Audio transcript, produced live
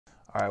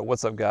All right,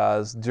 what's up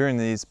guys? During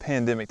these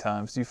pandemic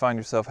times, do you find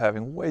yourself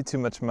having way too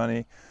much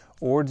money,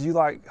 or do you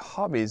like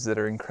hobbies that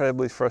are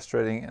incredibly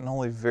frustrating and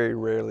only very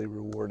rarely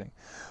rewarding?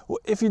 Well,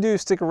 if you do,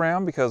 stick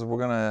around because we're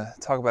gonna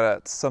talk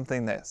about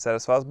something that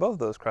satisfies both of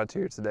those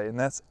criteria today, and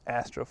that's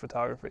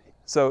astrophotography.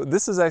 So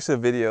this is actually a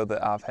video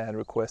that I've had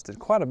requested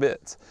quite a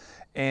bit.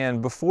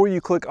 And before you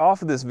click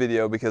off of this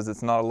video, because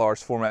it's not a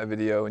large format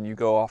video and you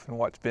go off and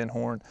watch Ben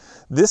Horn,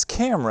 this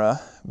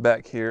camera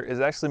back here is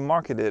actually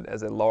marketed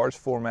as a large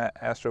format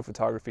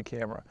astrophotography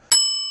camera.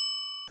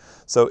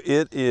 So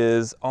it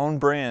is on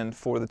brand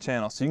for the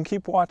channel, so you can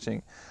keep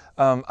watching.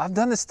 I've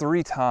done this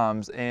 3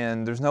 times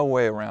and there's no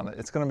way around it.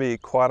 It's gonna be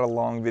quite a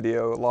long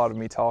video, a lot of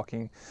me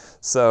talking.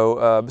 So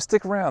but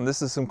stick around,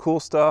 this is some cool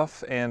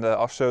stuff, and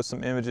I'll show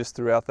some images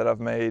throughout that I've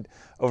made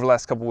over the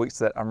last couple weeks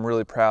that I'm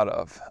really proud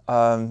of.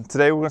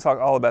 Today we're gonna talk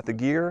all about the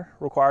gear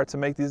required to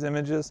make these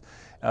images.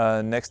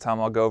 Next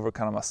time I'll go over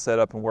kind of my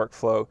setup and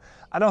workflow.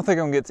 I don't think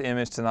I'm gonna get to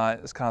image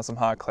tonight. It's kind of some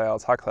high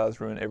clouds. High clouds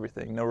ruin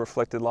everything. No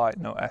reflected light,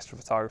 no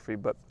astrophotography,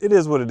 but it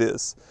is what it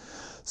is.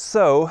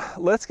 So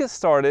let's get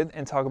started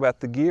and talk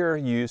about the gear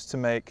used to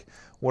make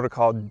what are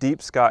called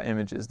deep sky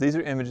images. These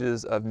are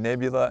images of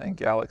nebula and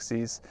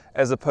galaxies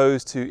as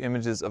opposed to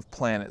images of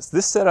planets.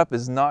 This setup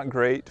is not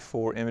great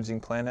for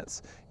imaging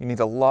planets. You need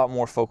a lot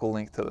more focal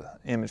length to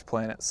image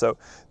planets. So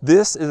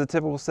this is a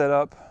typical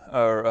setup,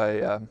 or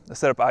a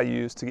setup I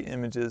use to get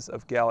images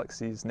of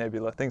galaxies,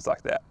 nebula, things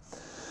like that.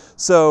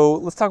 So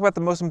let's talk about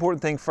the most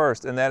important thing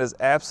first, and that is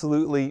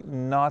absolutely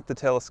not the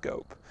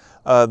telescope.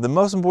 The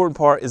most important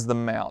part is the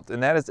mount,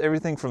 and that is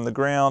everything from the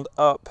ground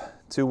up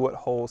to what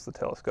holds the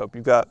telescope.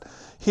 You've got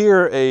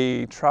here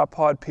a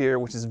tripod Pier,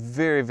 which is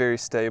very, very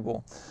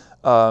stable.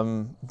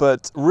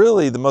 But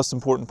really the most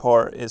important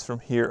part is from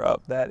here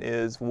up. That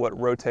is what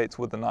rotates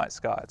with the night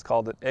sky. It's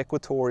called an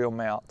equatorial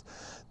mount.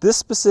 This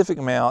specific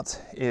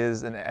mount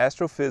is an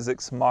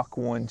Astrophysics Mach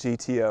 1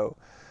 GTO.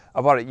 I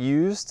bought it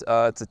used.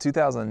 It's a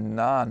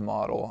 2009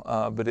 model,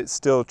 but it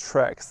still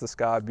tracks the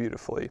sky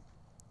beautifully.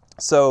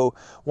 So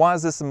why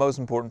is this the most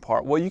important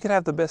part? Well, you can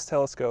have the best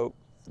telescope,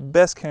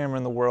 best camera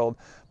in the world,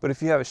 but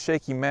if you have a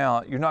shaky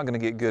mount, you're not going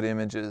to get good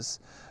images.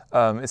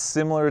 It's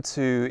similar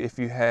to if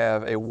you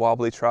have a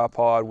wobbly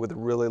tripod with a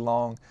really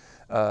long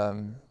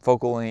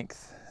focal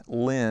length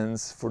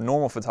lens for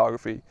normal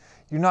photography,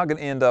 you're not going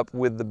to end up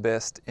with the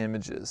best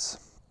images.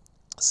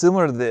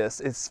 Similar to this,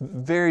 it's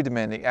very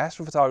demanding.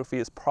 Astrophotography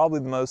is probably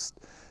the most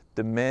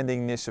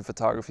demanding niche of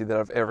photography that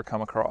I've ever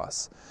come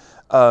across.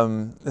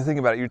 Think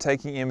about it, you're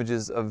taking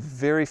images of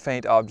very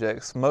faint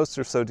objects. Most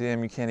are so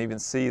dim you can't even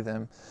see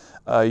them.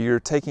 You're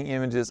taking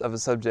images of a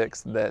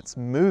subject that's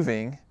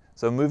moving,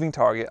 so a moving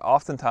target.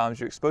 Oftentimes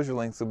your exposure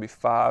length will be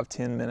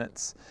 5-10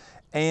 minutes,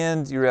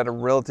 and you're at a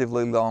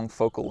relatively long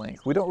focal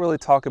length. We don't really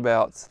talk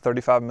about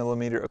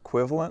 35mm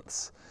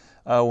equivalents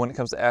when it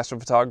comes to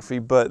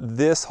astrophotography, but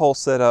this whole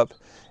setup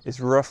is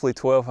roughly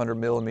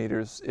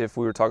 1200mm if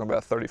we were talking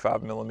about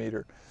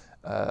 35mm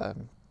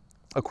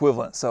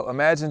equivalent. So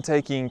imagine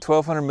taking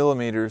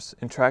 1200mm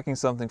and tracking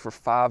something for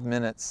 5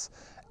 minutes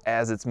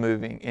as it's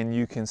moving, and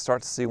you can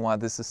start to see why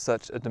this is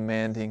such a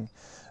demanding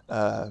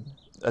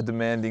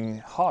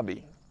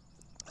hobby.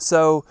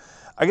 So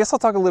I guess I'll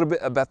talk a little bit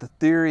about the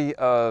theory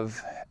of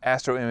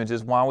astro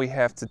images, why we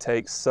have to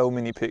take so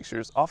many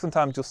pictures.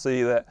 Oftentimes you'll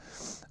see that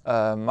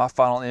my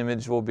final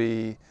image will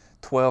be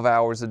 12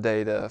 hours of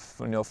data,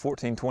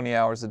 14, 20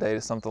 hours of data,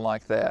 something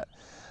like that.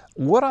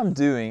 What I'm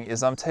doing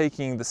is I'm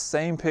taking the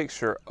same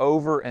picture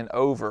over and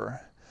over,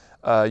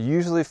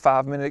 usually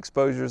 5-minute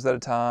exposures at a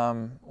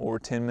time or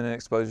 10-minute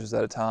exposures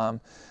at a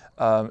time.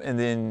 And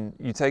then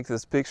you take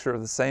this picture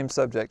of the same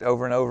subject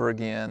over and over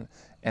again,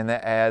 and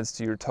that adds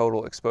to your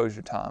total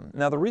exposure time.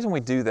 Now the reason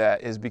we do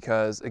that is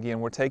because, again,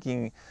 we're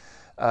taking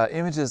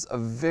images of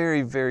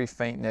very, very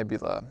faint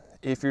nebula.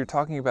 If you're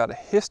talking about a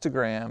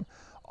histogram,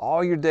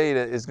 all your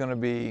data is going to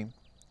be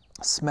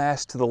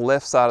smashed to the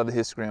left side of the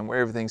histogram where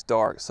everything's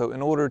dark. So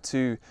in order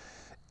to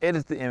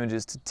edit the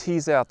images, to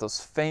tease out those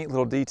faint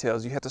little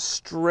details, you have to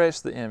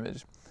stretch the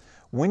image.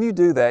 When you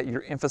do that,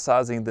 you're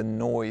emphasizing the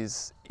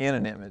noise in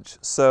an image.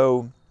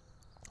 So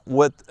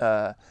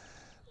the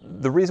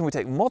reason we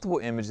take multiple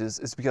images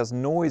is because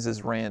noise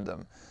is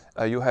random.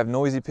 You'll have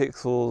noisy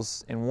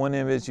pixels in one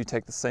image, you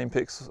take the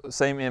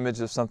same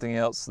image of something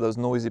else, those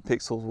noisy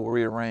pixels will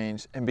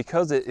rearrange. And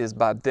because it is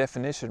by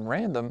definition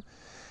random,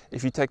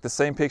 if you take the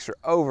same picture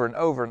over and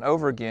over and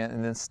over again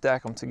and then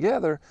stack them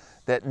together,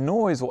 that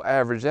noise will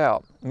average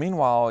out.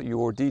 Meanwhile,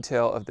 your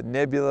detail of the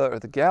nebula or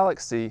the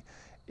galaxy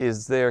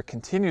is there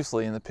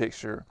continuously in the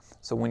picture.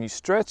 So when you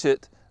stretch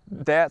it,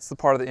 that's the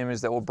part of the image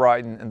that will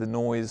brighten, and the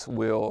noise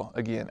will,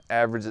 again,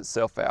 average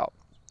itself out.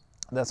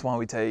 That's why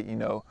we take,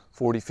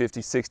 40,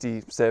 50,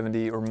 60,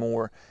 70 or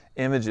more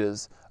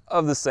images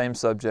of the same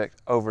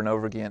subject over and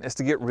over again. It's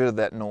to get rid of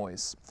that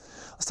noise.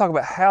 Let's talk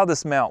about how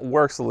this mount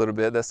works a little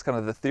bit. That's kind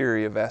of the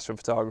theory of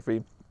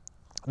astrophotography.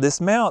 This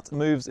mount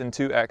moves in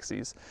 2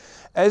 axes.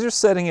 As you're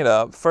setting it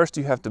up, first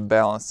you have to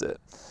balance it.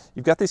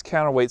 You've got these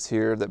counterweights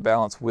here that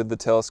balance with the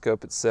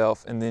telescope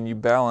itself, and then you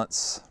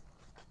balance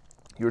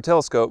your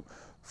telescope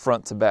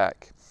front to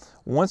back.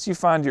 Once you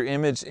find your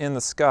image in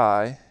the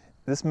sky,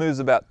 this moves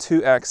about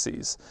 2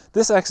 axes.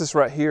 This axis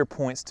right here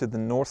points to the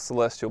North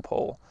Celestial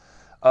Pole.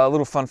 A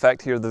little fun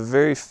fact here, the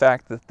very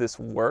fact that this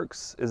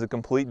works is a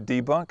complete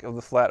debunk of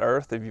the flat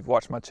Earth. If you've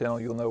watched my channel,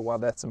 you'll know why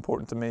that's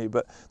important to me,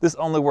 but this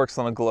only works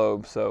on a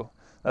globe, so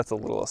that's a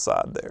little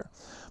aside there.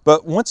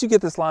 But once you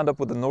get this lined up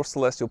with the North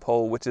Celestial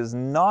Pole, which is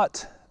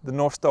not the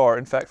North Star,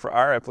 in fact, for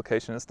our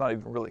application, it's not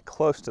even really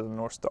close to the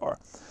North Star.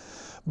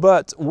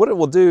 But what it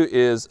will do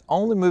is,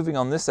 only moving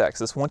on this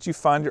axis, once you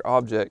find your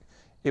object,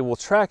 it will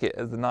track it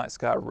as the night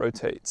sky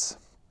rotates.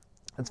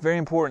 It's very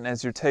important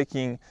as you're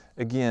taking,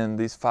 again,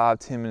 these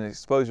 5-10 minute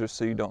exposures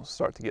so you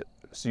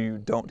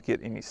don't get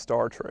any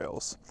star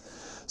trails.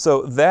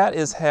 So that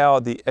is how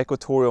the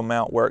equatorial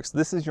mount works.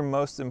 This is your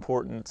most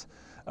important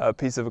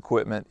piece of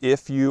equipment.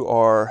 If you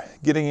are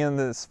getting in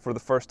this for the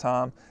first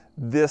time,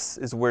 this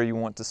is where you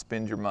want to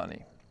spend your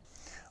money.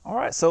 All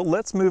right, so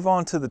let's move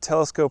on to the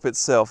telescope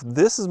itself.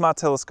 This is my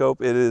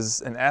telescope. It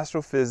is an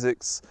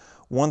Astrophysics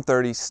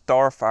 130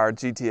 Starfire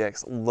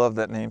GTX. Love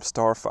that name,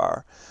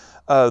 Starfire.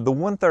 The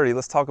 130,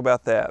 let's talk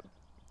about that.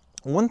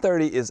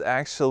 130 is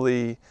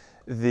actually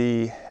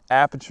the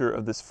aperture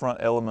of this front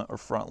element or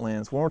front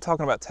lens. When we're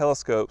talking about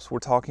telescopes, we're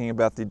talking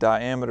about the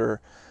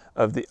diameter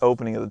of the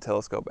opening of the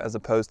telescope as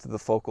opposed to the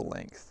focal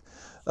length.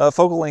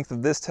 Focal length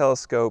of this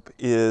telescope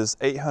is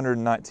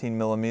 819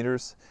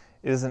 millimeters.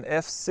 It is an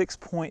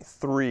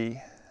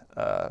f6.3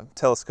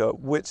 telescope,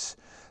 which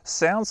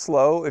sounds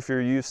slow if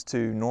you're used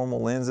to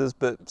normal lenses,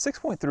 but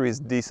 6.3 is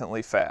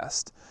decently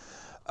fast.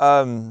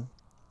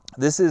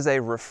 This is a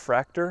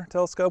refractor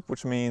telescope,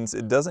 which means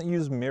it doesn't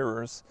use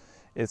mirrors.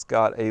 It's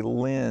got a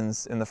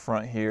lens in the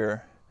front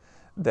here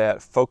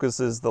that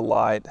focuses the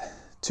light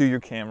to your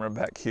camera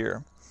back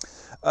here.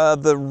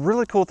 The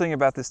really cool thing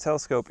about this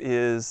telescope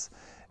is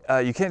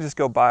you can't just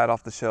go buy it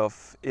off the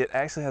shelf. It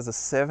actually has a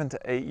 7 to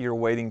 8 year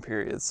waiting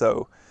period.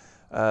 So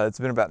it's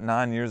been about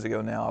 9 years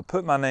ago now. I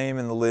put my name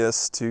in the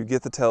list to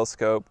get the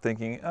telescope,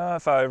 thinking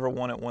if I ever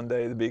want it one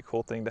day, it'd be a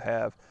cool thing to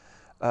have.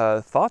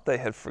 Thought they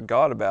had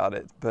forgot about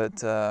it,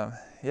 but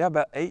yeah,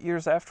 about 8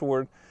 years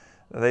afterward,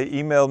 they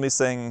emailed me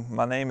saying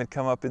my name had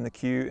come up in the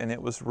queue and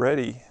it was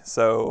ready.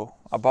 So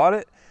I bought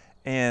it,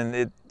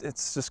 and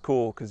it's just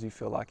cool because you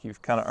feel like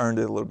you've kind of earned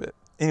it a little bit.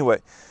 Anyway,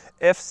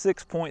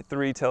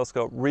 f6.3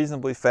 telescope,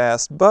 reasonably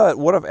fast, but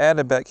what I've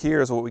added back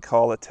here is what we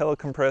call a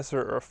telecompressor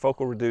or a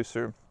focal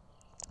reducer.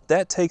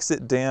 That takes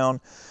it down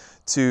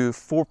to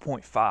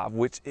 4.5,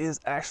 which is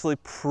actually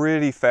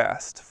pretty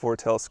fast for a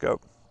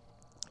telescope.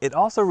 It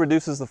also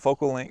reduces the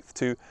focal length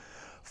to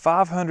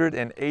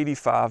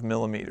 585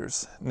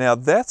 millimeters. Now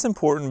that's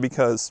important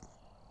because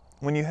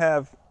when you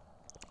have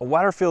a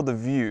wider field of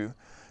view,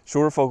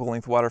 shorter focal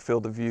length, wider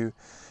field of view,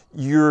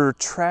 your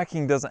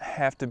tracking doesn't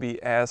have to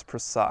be as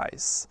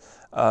precise.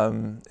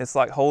 It's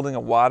like holding a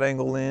wide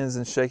angle lens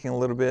and shaking a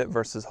little bit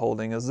versus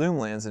holding a zoom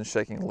lens and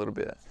shaking a little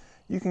bit.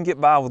 You can get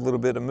by with a little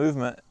bit of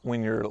movement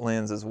when your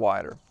lens is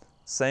wider.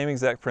 Same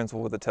exact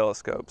principle with a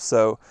telescope.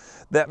 So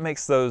that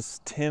makes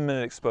those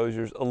 10-minute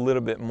exposures a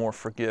little bit more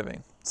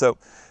forgiving. So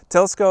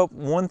telescope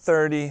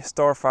 130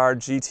 Starfire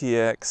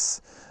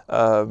GTX,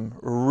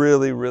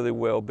 really, really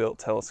well built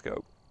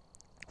telescope.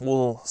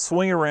 We'll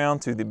swing around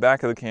to the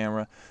back of the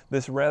camera.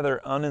 This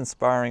rather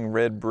uninspiring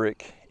red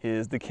brick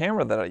is the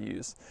camera that I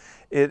use.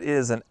 It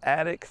is an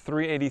ATIK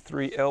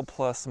 383L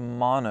Plus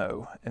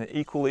Mono, an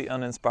equally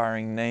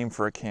uninspiring name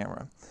for a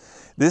camera.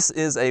 This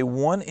is a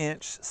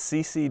 1-inch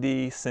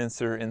CCD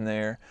sensor in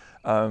there,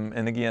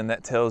 and again,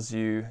 that tells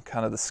you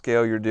kind of the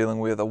scale you're dealing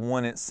with. A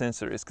 1-inch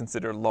sensor is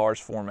considered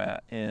large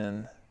format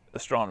in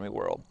astronomy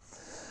world.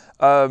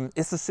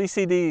 It's a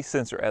CCD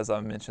sensor, as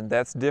I mentioned.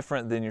 That's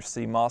different than your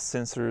CMOS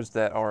sensors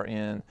that are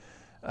in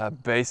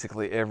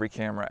basically every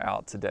camera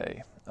out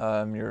today.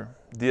 Your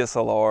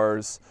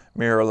DSLRs,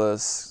 mirrorless,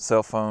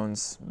 cell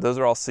phones, those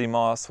are all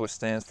CMOS, which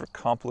stands for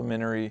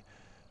complementary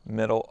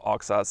metal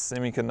oxide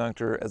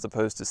semiconductor, as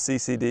opposed to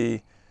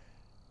CCD,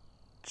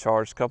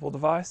 charged coupled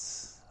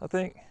device, I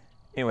think.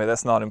 Anyway,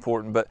 that's not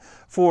important, but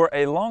for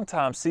a long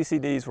time,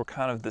 CCDs were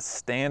kind of the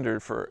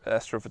standard for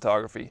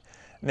astrophotography.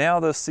 Now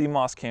those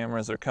CMOS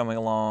cameras are coming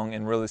along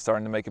and really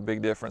starting to make a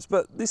big difference,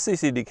 but these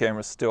CCD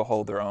cameras still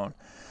hold their own.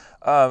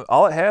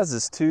 All it has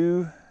is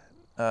two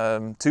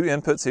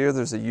inputs here.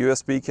 There's a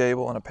USB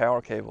cable and a power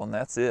cable, and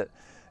that's it.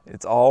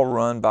 It's all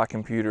run by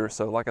computer,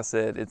 so like I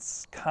said,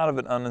 it's kind of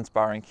an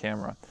uninspiring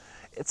camera.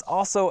 It's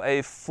also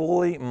a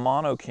fully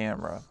mono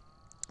camera.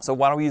 So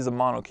why do we use a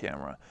mono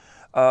camera?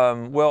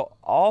 Well,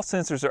 all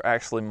sensors are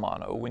actually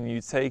mono. When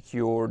you take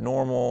your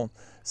normal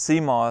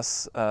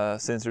CMOS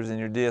sensors in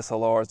your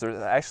DSLRs,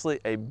 there's actually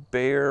a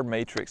bare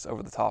matrix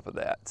over the top of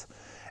that.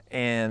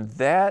 And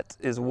that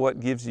is what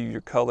gives you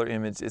your color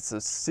image. It's a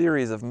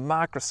series of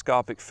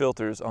microscopic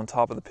filters on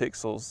top of the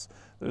pixels.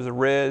 There's a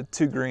red,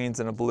 2 greens,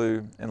 and a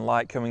blue, and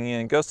light coming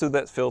in goes through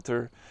that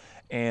filter,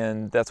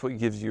 and that's what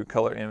gives you your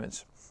color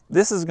image.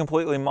 This is a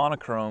completely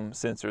monochrome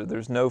sensor.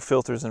 There's no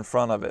filters in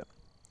front of it.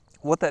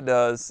 What that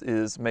does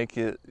is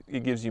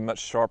it gives you much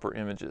sharper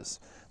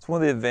images. It's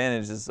one of the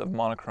advantages of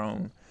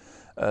monochrome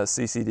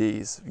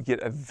CCDs. You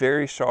get a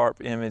very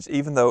sharp image,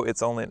 even though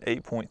it's only an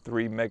 8.3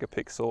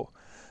 megapixel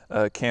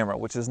camera,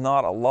 which is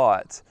not a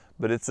lot,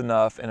 but it's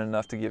enough and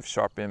enough to give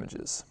sharp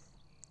images.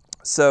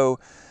 So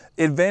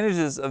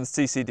advantages of the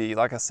CCD,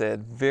 like I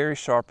said, very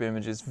sharp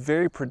images,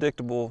 very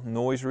predictable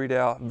noise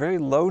readout, very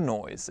low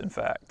noise in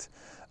fact.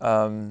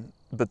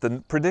 But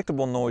the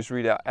predictable noise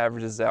readout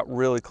averages out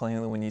really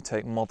cleanly when you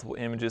take multiple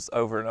images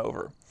over and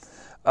over.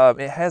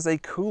 It has a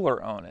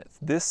cooler on it.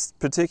 This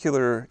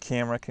particular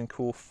camera can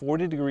cool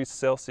 40 degrees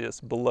Celsius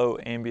below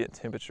ambient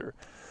temperature.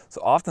 So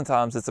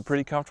oftentimes it's a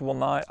pretty comfortable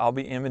night. I'll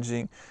be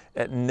imaging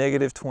at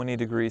negative 20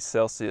 degrees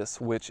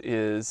Celsius, which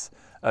is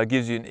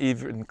gives you an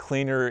even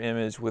cleaner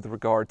image with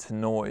regard to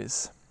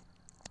noise.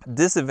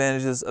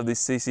 Disadvantages of these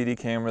CCD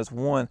cameras: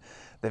 one,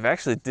 they've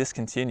actually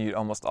discontinued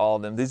almost all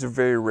of them. These are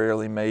very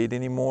rarely made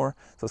anymore,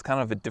 so it's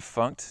kind of a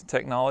defunct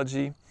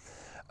technology.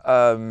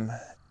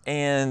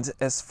 And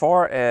as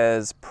far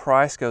as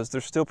price goes,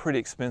 they're still pretty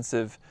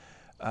expensive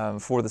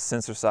for the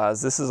sensor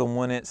size. This is a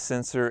 1-inch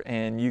sensor,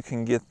 and you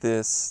can get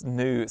this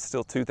new, it's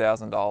still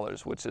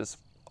 $2,000, which is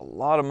a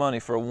lot of money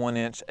for a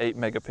 1-inch 8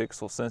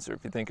 megapixel sensor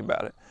if you think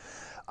about it.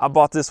 I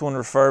bought this one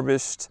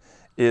refurbished.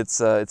 It's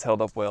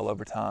held up well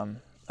over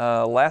time.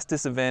 Last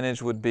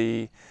disadvantage would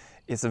be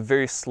it's a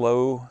very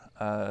slow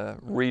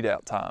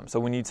readout time. So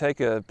when you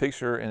take a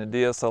picture in a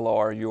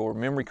DSLR, your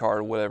memory card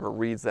or whatever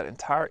reads that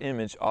entire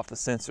image off the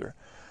sensor.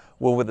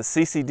 Well, with a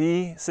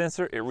CCD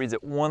sensor, it reads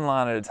it one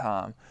line at a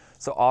time.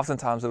 So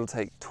oftentimes it'll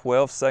take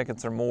 12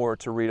 seconds or more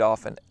to read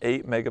off an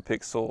 8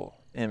 megapixel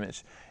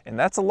image. And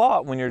that's a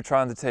lot when you're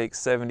trying to take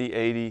 70,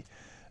 80,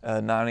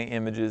 90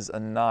 images a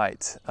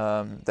night.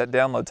 That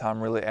download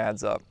time really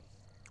adds up.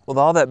 With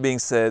all that being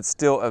said,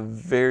 still a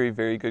very,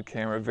 very good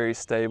camera, very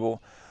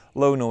stable.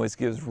 Low noise,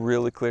 gives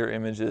really clear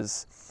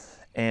images.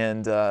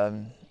 And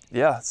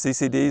yeah,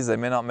 CCDs, they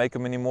may not make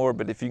them anymore,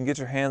 but if you can get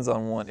your hands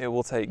on one, it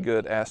will take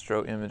good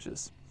astro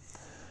images.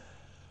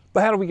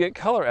 But how do we get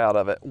color out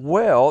of it?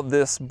 Well,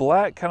 this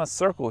black kind of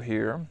circle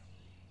here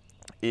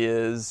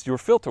is your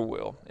filter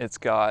wheel. It's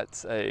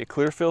got a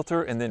clear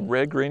filter and then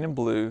red, green, and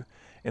blue,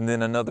 and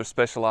then another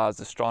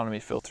specialized astronomy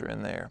filter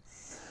in there.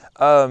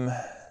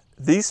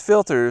 These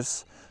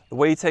filters, the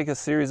way you take a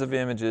series of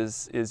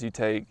images is you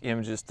take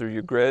images through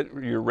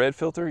your red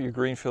filter, your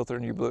green filter,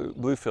 and your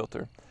blue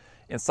filter.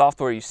 In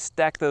software, you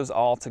stack those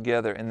all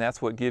together, and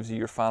that's what gives you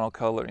your final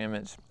color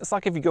image. It's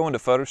like if you go into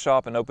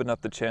Photoshop and open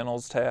up the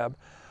Channels tab,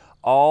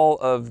 all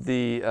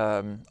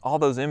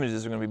those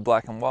images are going to be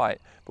black and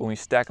white, but when you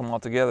stack them all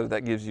together,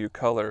 that gives you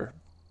color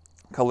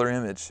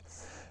image.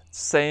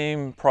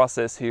 Same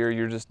process here,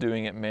 you're just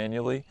doing it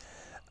manually.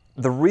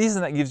 The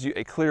reason that gives you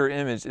a clearer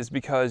image is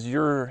because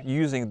you're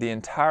using the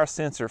entire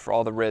sensor for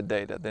all the red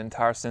data, the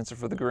entire sensor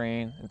for the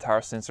green,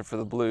 entire sensor for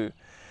the blue,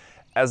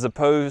 as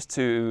opposed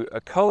to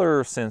a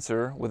color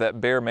sensor with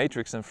that bare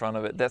matrix in front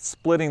of it that's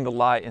splitting the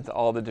light into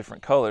all the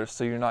different colors,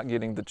 so you're not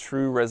getting the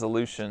true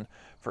resolution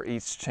for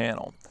each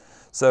channel.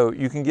 So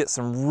you can get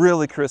some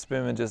really crisp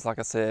images, like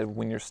I said,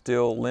 when you're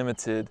still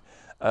limited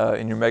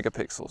in your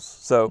megapixels.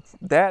 So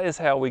that is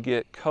how we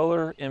get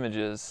color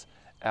images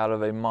out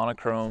of a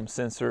monochrome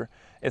sensor.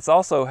 It's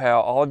also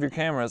how all of your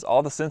cameras,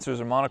 all the sensors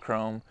are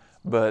monochrome,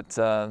 but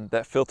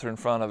that filter in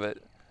front of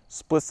it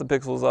splits the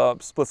pixels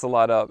up, splits the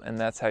light up, and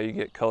that's how you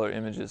get color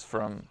images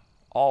from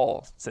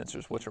all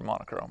sensors, which are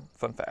monochrome.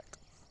 Fun fact.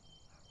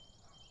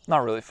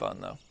 Not really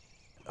fun though.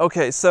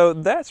 Okay, so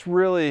that's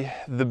really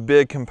the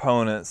big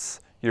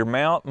components. Your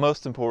mount,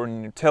 most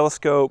important, your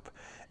telescope,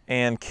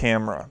 and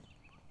camera.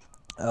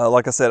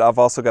 Like I said, I've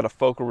also got a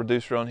focal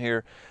reducer on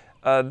here.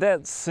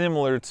 That's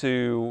similar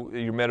to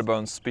your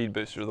Metabone speed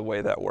booster, the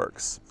way that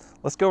works.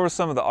 Let's go over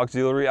some of the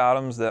auxiliary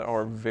items that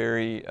are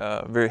very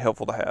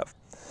helpful to have.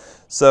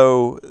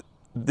 So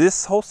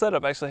this whole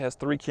setup actually has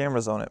 3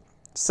 cameras on it.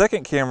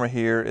 Second camera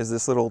here is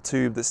this little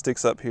tube that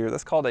sticks up here.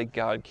 That's called a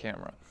guide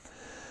camera.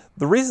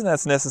 The reason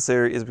that's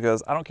necessary is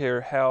because I don't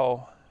care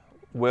how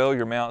well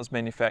your mount is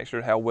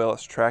manufactured, how well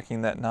it's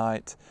tracking that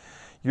night,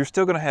 you're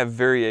still going to have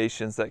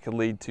variations that could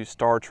lead to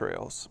star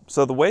trails.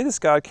 So the way this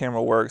guide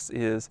camera works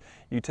is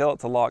you tell it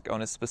to lock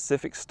on a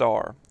specific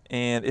star,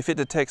 and if it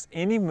detects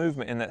any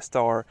movement in that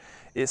star,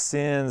 it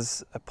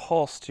sends a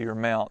pulse to your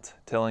mount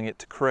telling it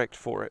to correct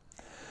for it.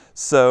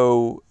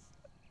 So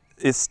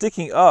it's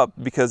sticking up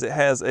because it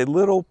has a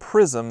little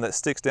prism that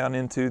sticks down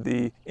into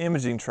the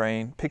imaging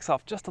train, picks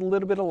off just a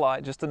little bit of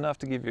light, just enough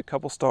to give you a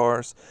couple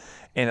stars,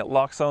 and it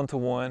locks onto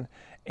one,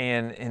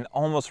 and in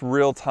almost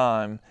real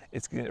time,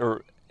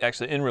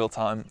 actually in real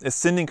time, it's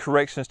sending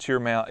corrections to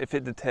your mount if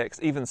it detects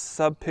even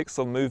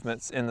sub-pixel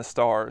movements in the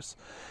stars.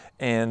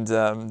 And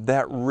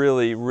that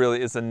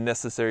really is a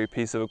necessary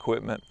piece of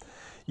equipment.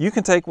 You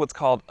can take what's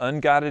called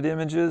unguided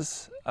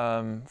images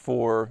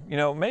for,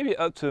 maybe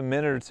up to a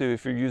minute or two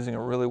if you're using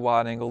a really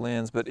wide angle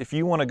lens, but if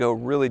you want to go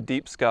really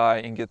deep sky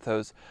and get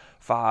those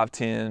 5,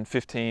 10,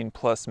 15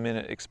 plus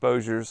minute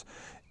exposures,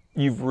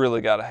 you've really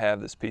got to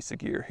have this piece of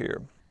gear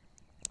here.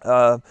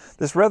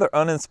 This rather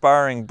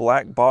uninspiring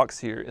black box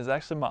here is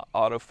actually my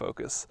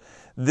autofocus.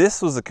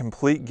 This was a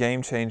complete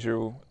game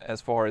changer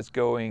as far as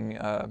going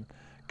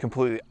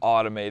completely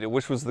automated,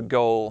 which was the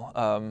goal.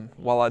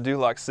 While I do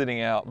like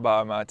sitting out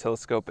by my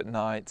telescope at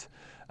night,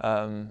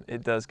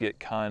 it does get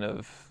kind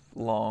of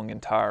long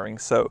and tiring.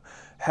 So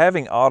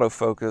having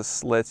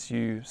autofocus lets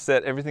you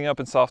set everything up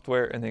in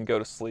software and then go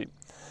to sleep.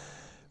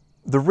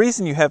 The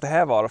reason you have to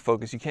have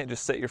autofocus, you can't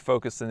just set your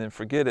focus and then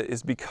forget it,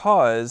 is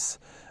because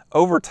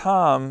over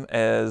time,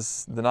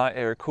 as the night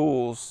air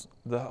cools,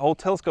 the whole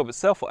telescope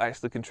itself will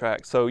actually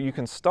contract. So you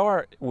can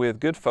start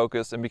with good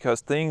focus, and because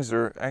things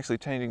are actually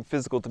changing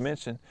physical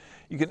dimension,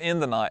 you can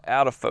end the night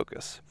out of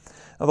focus.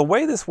 Now the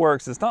way this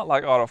works is not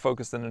like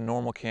autofocus in a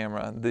normal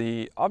camera.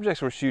 The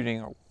objects we're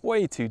shooting are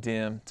way too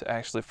dim to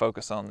actually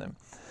focus on them.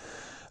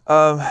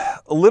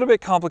 A little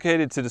bit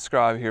complicated to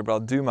describe here, but I'll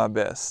do my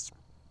best.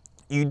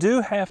 You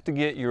do have to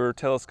get your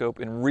telescope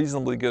in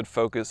reasonably good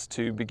focus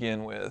to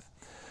begin with.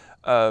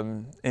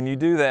 And you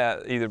do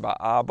that either by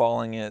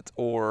eyeballing it,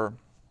 or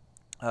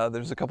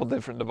there's a couple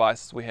different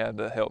devices we have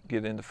to help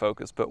get into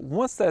focus. But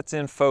once that's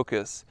in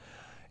focus,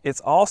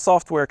 it's all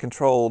software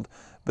controlled,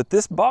 but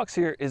this box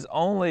here is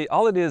all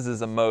it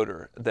is a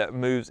motor that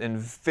moves in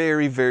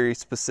very, very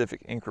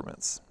specific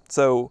increments.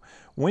 So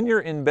when you're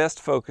in best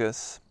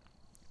focus,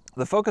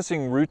 the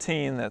focusing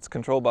routine that's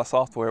controlled by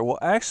software will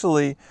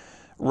actually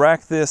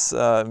rack this,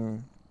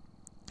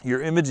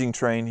 your imaging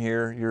train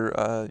here,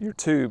 your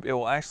tube, it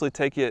will actually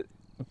take it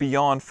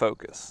beyond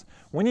focus.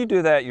 When you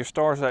do that, your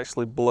stars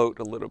actually bloat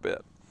a little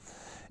bit.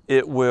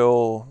 It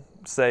will,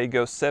 say,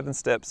 go 7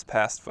 steps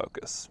past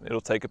focus.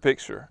 It'll take a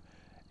picture.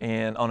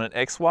 And on an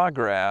XY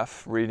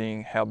graph,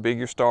 reading how big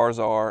your stars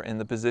are and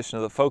the position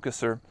of the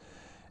focuser,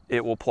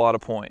 it will plot a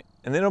point.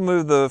 And then it'll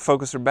move the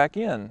focuser back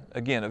in,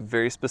 again, a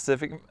very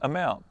specific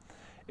amount.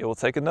 It will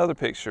take another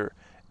picture,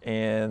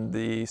 and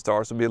the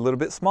stars will be a little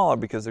bit smaller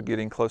because they're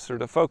getting closer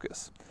to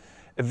focus.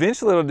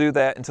 Eventually it'll do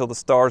that until the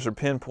stars are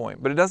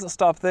pinpoint, but it doesn't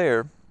stop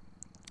there.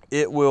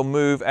 It will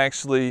move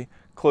actually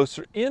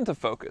closer into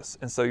focus,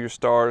 and so your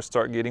stars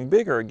start getting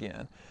bigger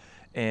again.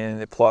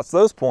 And it plots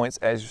those points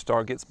as your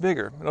star gets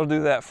bigger. It'll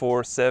do that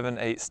for 7,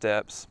 8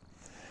 steps.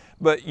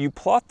 But you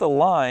plot the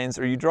lines,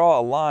 or you draw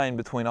a line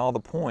between all the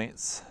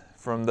points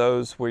from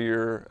those where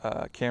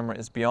your camera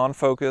is beyond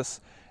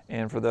focus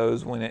and for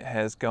those when it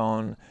has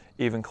gone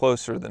even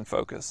closer than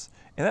focus.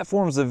 And that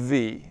forms a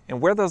V.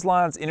 And where those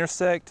lines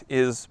intersect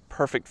is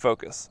perfect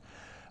focus.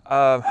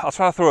 I'll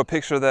try to throw a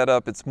picture of that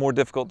up. It's more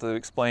difficult to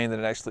explain than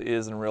it actually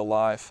is in real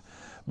life.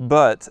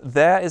 But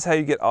that is how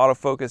you get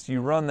autofocus.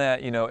 You run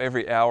that,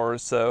 every hour or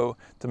so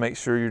to make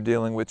sure you're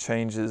dealing with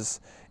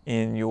changes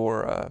in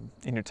your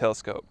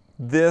telescope.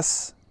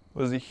 This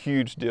was a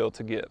huge deal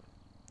to get.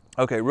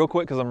 Okay, real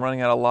quick because I'm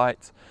running out of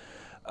lights.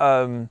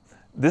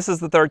 This is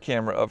the third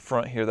camera up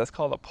front here. That's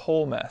called a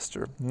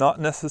Polemaster. Not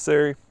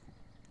necessary,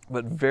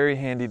 but very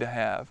handy to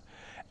have.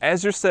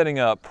 As you're setting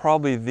up,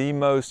 probably the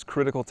most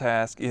critical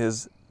task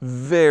is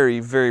very,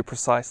 very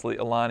precisely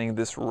aligning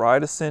this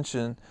right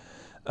ascension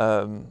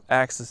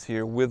axis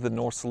here with the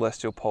North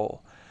Celestial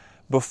Pole.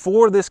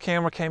 Before this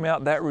camera came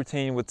out, that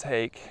routine would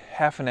take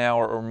half an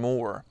hour or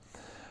more.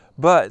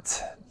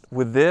 But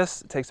with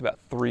this, it takes about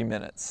 3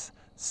 minutes.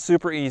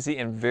 Super easy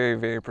and very,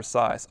 very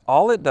precise.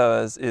 All it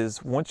does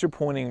is, once you're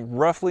pointing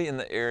roughly in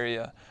the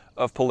area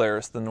of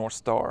Polaris, the North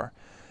Star,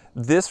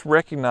 this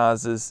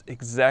recognizes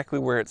exactly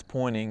where it's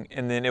pointing,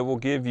 and then it will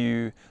give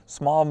you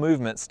small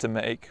movements to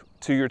make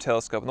to your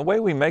telescope. And the way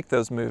we make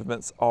those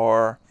movements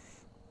are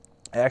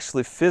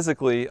actually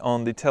physically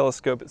on the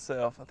telescope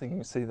itself. I think you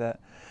can see that.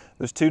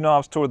 There's 2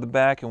 knobs toward the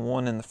back and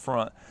 1 in the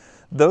front.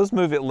 Those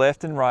move it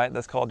left and right.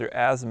 That's called your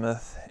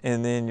azimuth.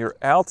 And then your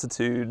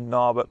altitude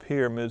knob up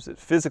here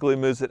physically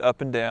moves it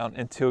up and down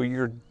until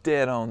you're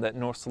dead on that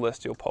North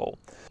Celestial Pole.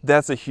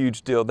 That's a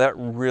huge deal. That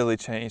really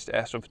changed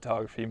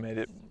astrophotography, made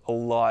it a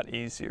lot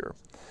easier.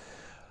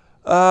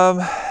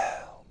 Last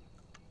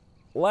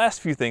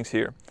few things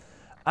here.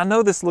 I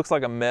know this looks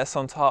like a mess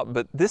on top,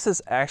 but this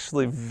is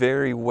actually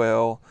very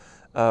well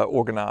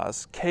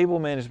organized. Cable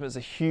management is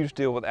a huge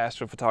deal with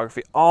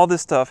astrophotography. All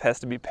this stuff has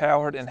to be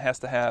powered and has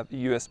to have a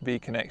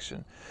USB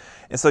connection.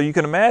 And so you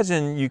can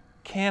imagine you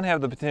can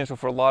have the potential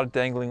for a lot of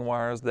dangling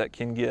wires that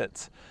can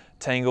get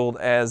tangled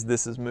as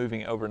this is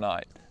moving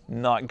overnight.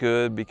 Not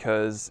good,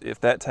 because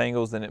if that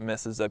tangles, then it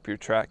messes up your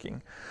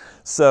tracking.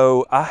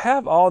 So I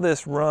have all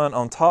this run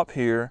on top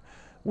here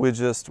with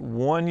just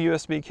 1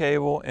 USB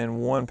cable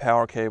and 1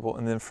 power cable,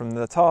 and then from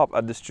the top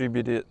I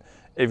distribute it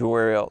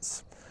everywhere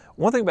else.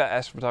 One thing about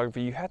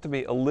astrophotography, you have to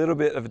be a little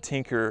bit of a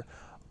tinker.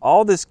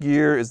 All this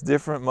gear is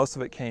different, most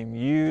of it came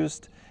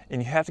used,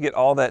 and you have to get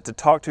all that to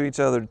talk to each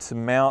other, to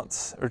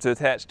mount or to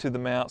attach to the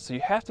mount. So you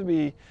have to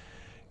be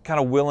kind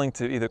of willing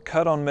to either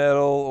cut on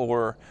metal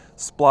or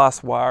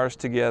splice wires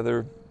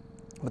together.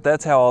 But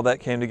that's how all that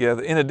came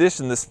together. In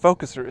addition, this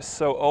focuser is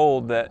so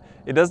old that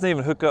it doesn't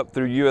even hook up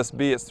through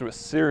USB, it's through a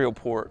serial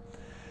port.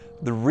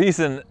 The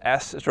reason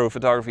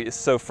astrophotography is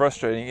so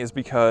frustrating is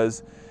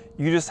because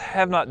You just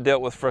have not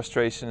dealt with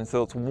frustration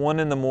until it's 1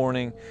 in the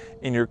morning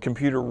and your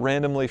computer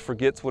randomly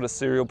forgets what a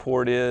serial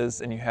port is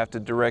and you have to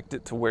direct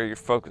it to where you're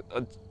focused.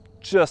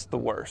 Just the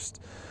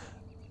worst.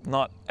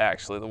 Not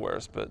actually the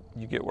worst, but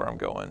you get where I'm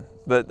going.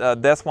 But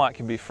that's why it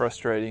can be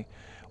frustrating.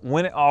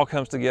 When it all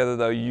comes together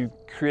though, you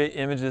create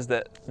images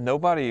that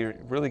nobody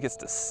really gets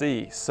to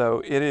see.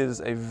 So it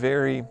is a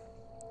very,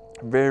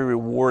 very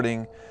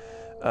rewarding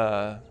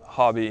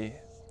hobby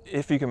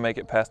if you can make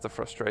it past the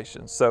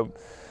frustration. So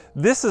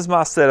this is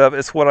my setup.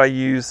 It's what I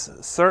use.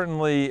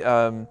 Certainly,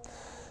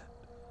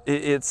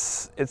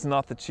 it's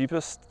not the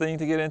cheapest thing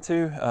to get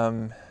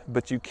into,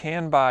 but you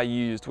can buy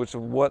used, which is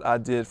what I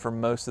did for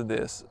most of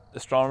this.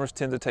 Astronomers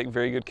tend to take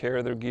very good care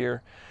of their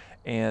gear,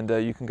 and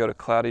you can go to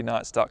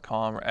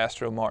cloudynights.com or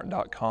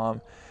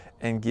astromart.com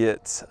and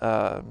get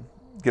a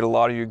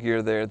lot of your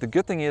gear there. The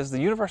good thing is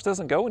the universe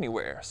doesn't go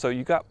anywhere, so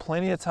you got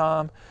plenty of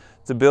time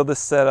to build this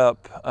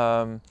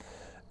setup.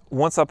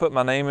 Once I put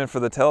my name in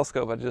for the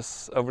telescope,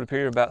 over the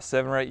period of about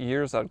 7 or 8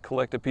 years, I'd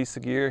collect a piece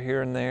of gear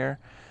here and there,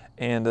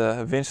 and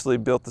eventually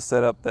built the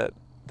setup that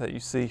you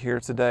see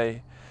here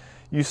today.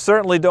 You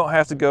certainly don't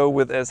have to go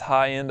with as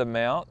high-end a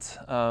mount.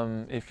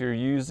 If you're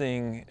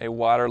using a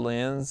wider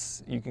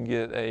lens, you can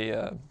get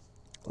a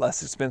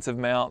less expensive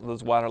mount.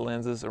 Those wider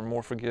lenses are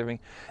more forgiving.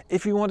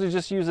 If you want to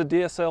just use a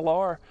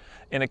DSLR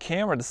and a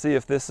camera to see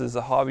if this is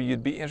a hobby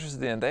you'd be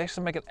interested in, they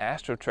actually make an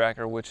Astro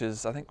tracker, which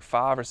is I think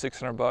 $500 or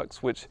 $600,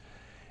 which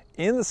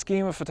in the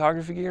scheme of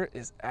photography gear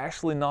is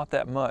actually not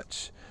that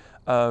much.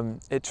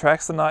 It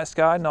tracks the night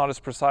sky, not as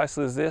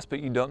precisely as this, but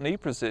you don't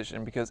need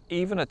precision because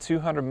even a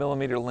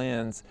 200mm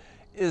lens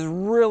is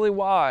really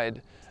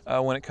wide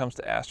when it comes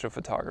to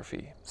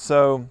astrophotography.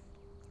 So,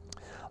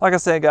 like I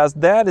said, guys,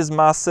 that is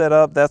my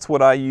setup. That's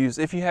what I use.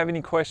 If you have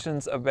any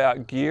questions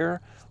about gear,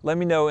 let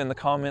me know in the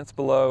comments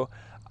below.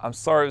 I'm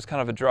sorry it was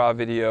kind of a dry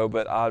video,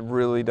 but I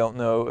really don't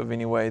know of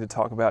any way to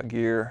talk about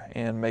gear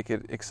and make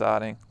it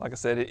exciting. Like I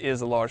said, it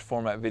is a large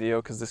format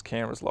video because this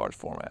camera is large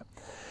format.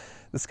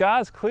 The sky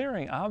is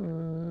clearing. I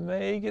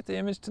may get the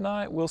image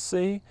tonight, we'll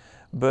see.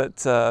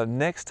 But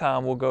next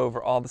time we'll go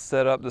over all the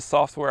setup, the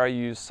software I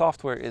use.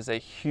 Software is a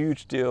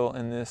huge deal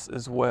in this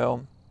as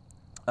well.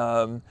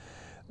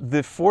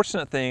 The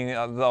fortunate thing,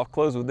 I'll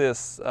close with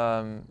this,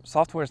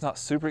 software is not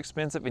super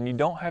expensive and you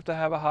don't have to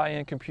have a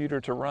high-end computer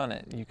to run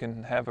it. You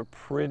can have a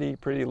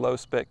pretty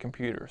low-spec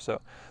computer. So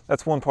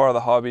that's one part of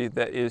the hobby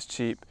that is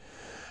cheap.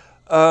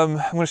 I'm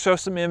going to show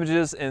some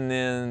images, and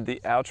then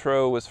the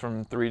outro was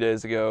from 3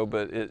 days ago,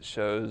 but it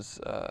shows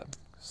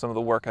some of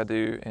the work I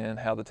do and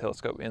how the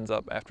telescope ends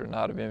up after a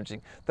night of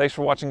imaging. Thanks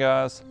for watching,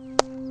 guys.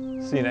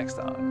 See you next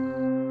time.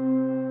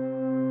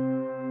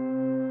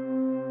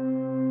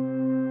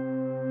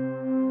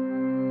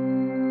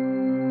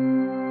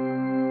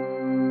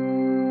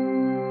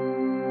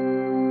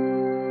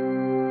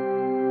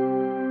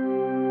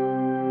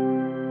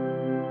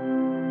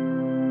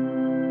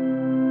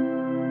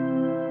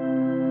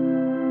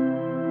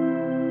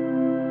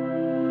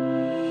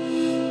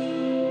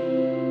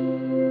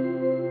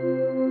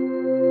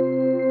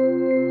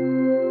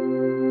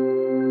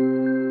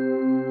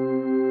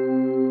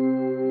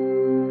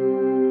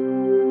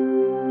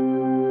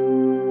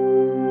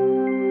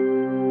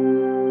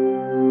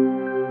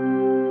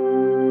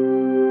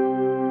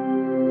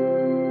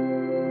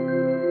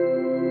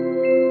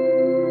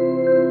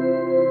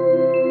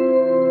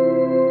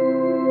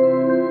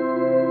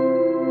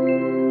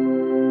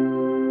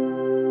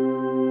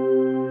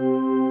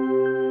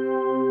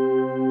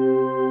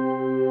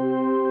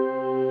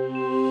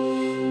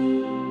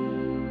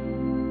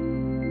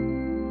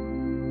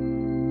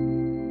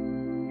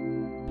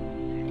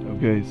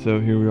 Okay, so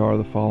here we are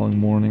the following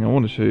morning. I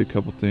want to show you a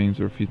couple things,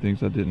 or a few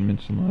things I didn't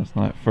mention last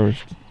night.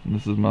 First,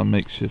 this is my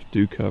makeshift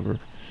dew cover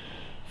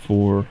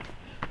for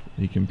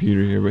the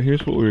computer here, but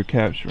here's what we were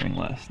capturing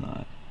last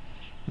night.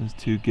 Those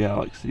two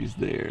galaxies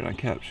there, and I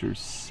captured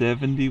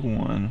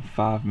 71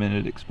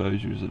 5-minute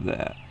exposures of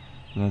that.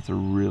 So that's a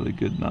really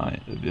good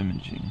night of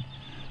imaging.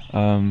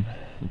 The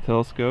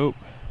telescope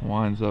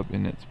winds up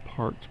in its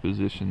parked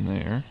position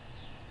there,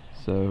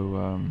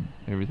 so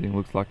everything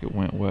looks like it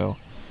went well.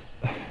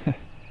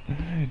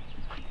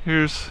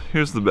 Here's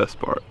the best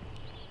part.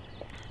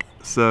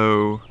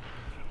 So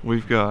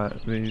we've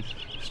got these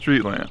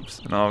street lamps,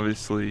 and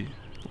obviously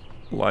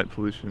light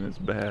pollution is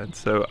bad,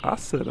 so I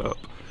set up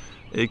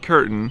a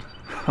curtain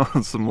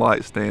on some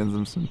light stands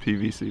and some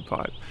PVC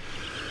pipe.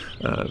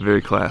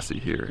 Very classy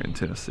here in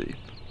Tennessee.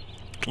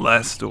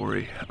 Last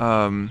story.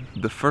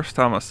 The first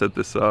time I set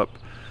this up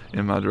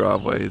in my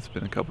driveway, it's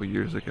been a couple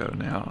years ago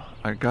now,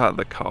 I got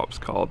the cops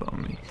called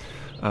on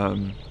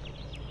me.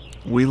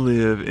 We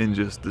live in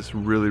just this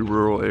really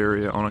rural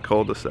area on a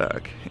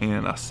cul-de-sac,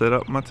 and I set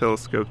up my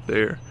telescope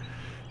there,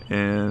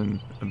 and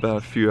about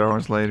a few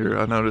hours later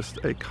I noticed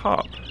a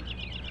cop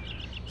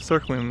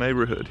circling the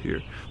neighborhood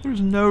here. There's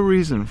no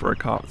reason for a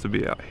cop to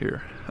be out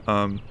here.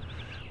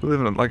 We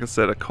live in, like I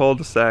said, a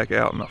cul-de-sac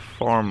out in a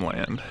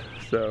farmland,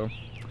 so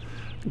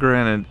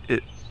granted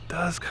it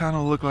does kind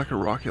of look like a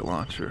rocket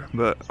launcher,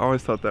 but I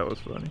always thought that was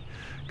funny.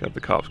 Got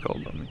the cops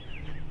called on me.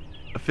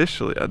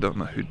 officially, I don't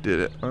know who did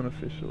it.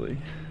 Unofficially,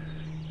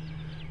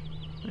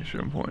 make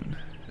sure I'm pointing,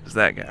 is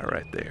that guy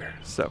right there.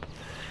 So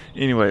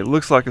anyway,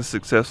 looks like a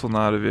successful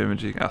night of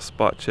imaging. I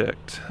spot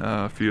checked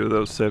a few of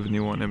those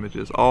 71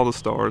 images. All the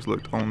stars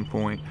looked on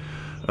point.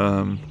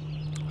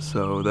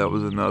 So that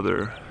was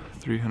another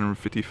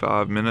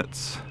 355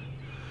 minutes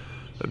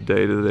of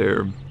data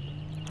there.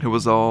 It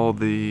was all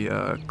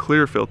the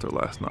clear filter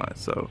last night,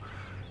 so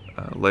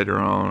later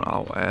on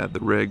I'll add the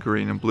red,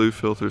 green, and blue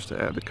filters to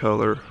add the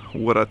color.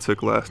 What I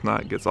took last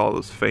night gets all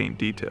those faint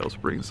details,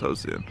 brings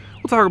those in.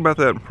 We'll talk about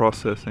that in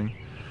processing.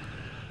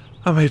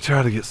 I may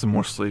try to get some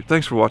more sleep.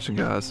 Thanks for watching,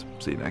 guys.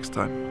 See you next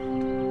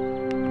time.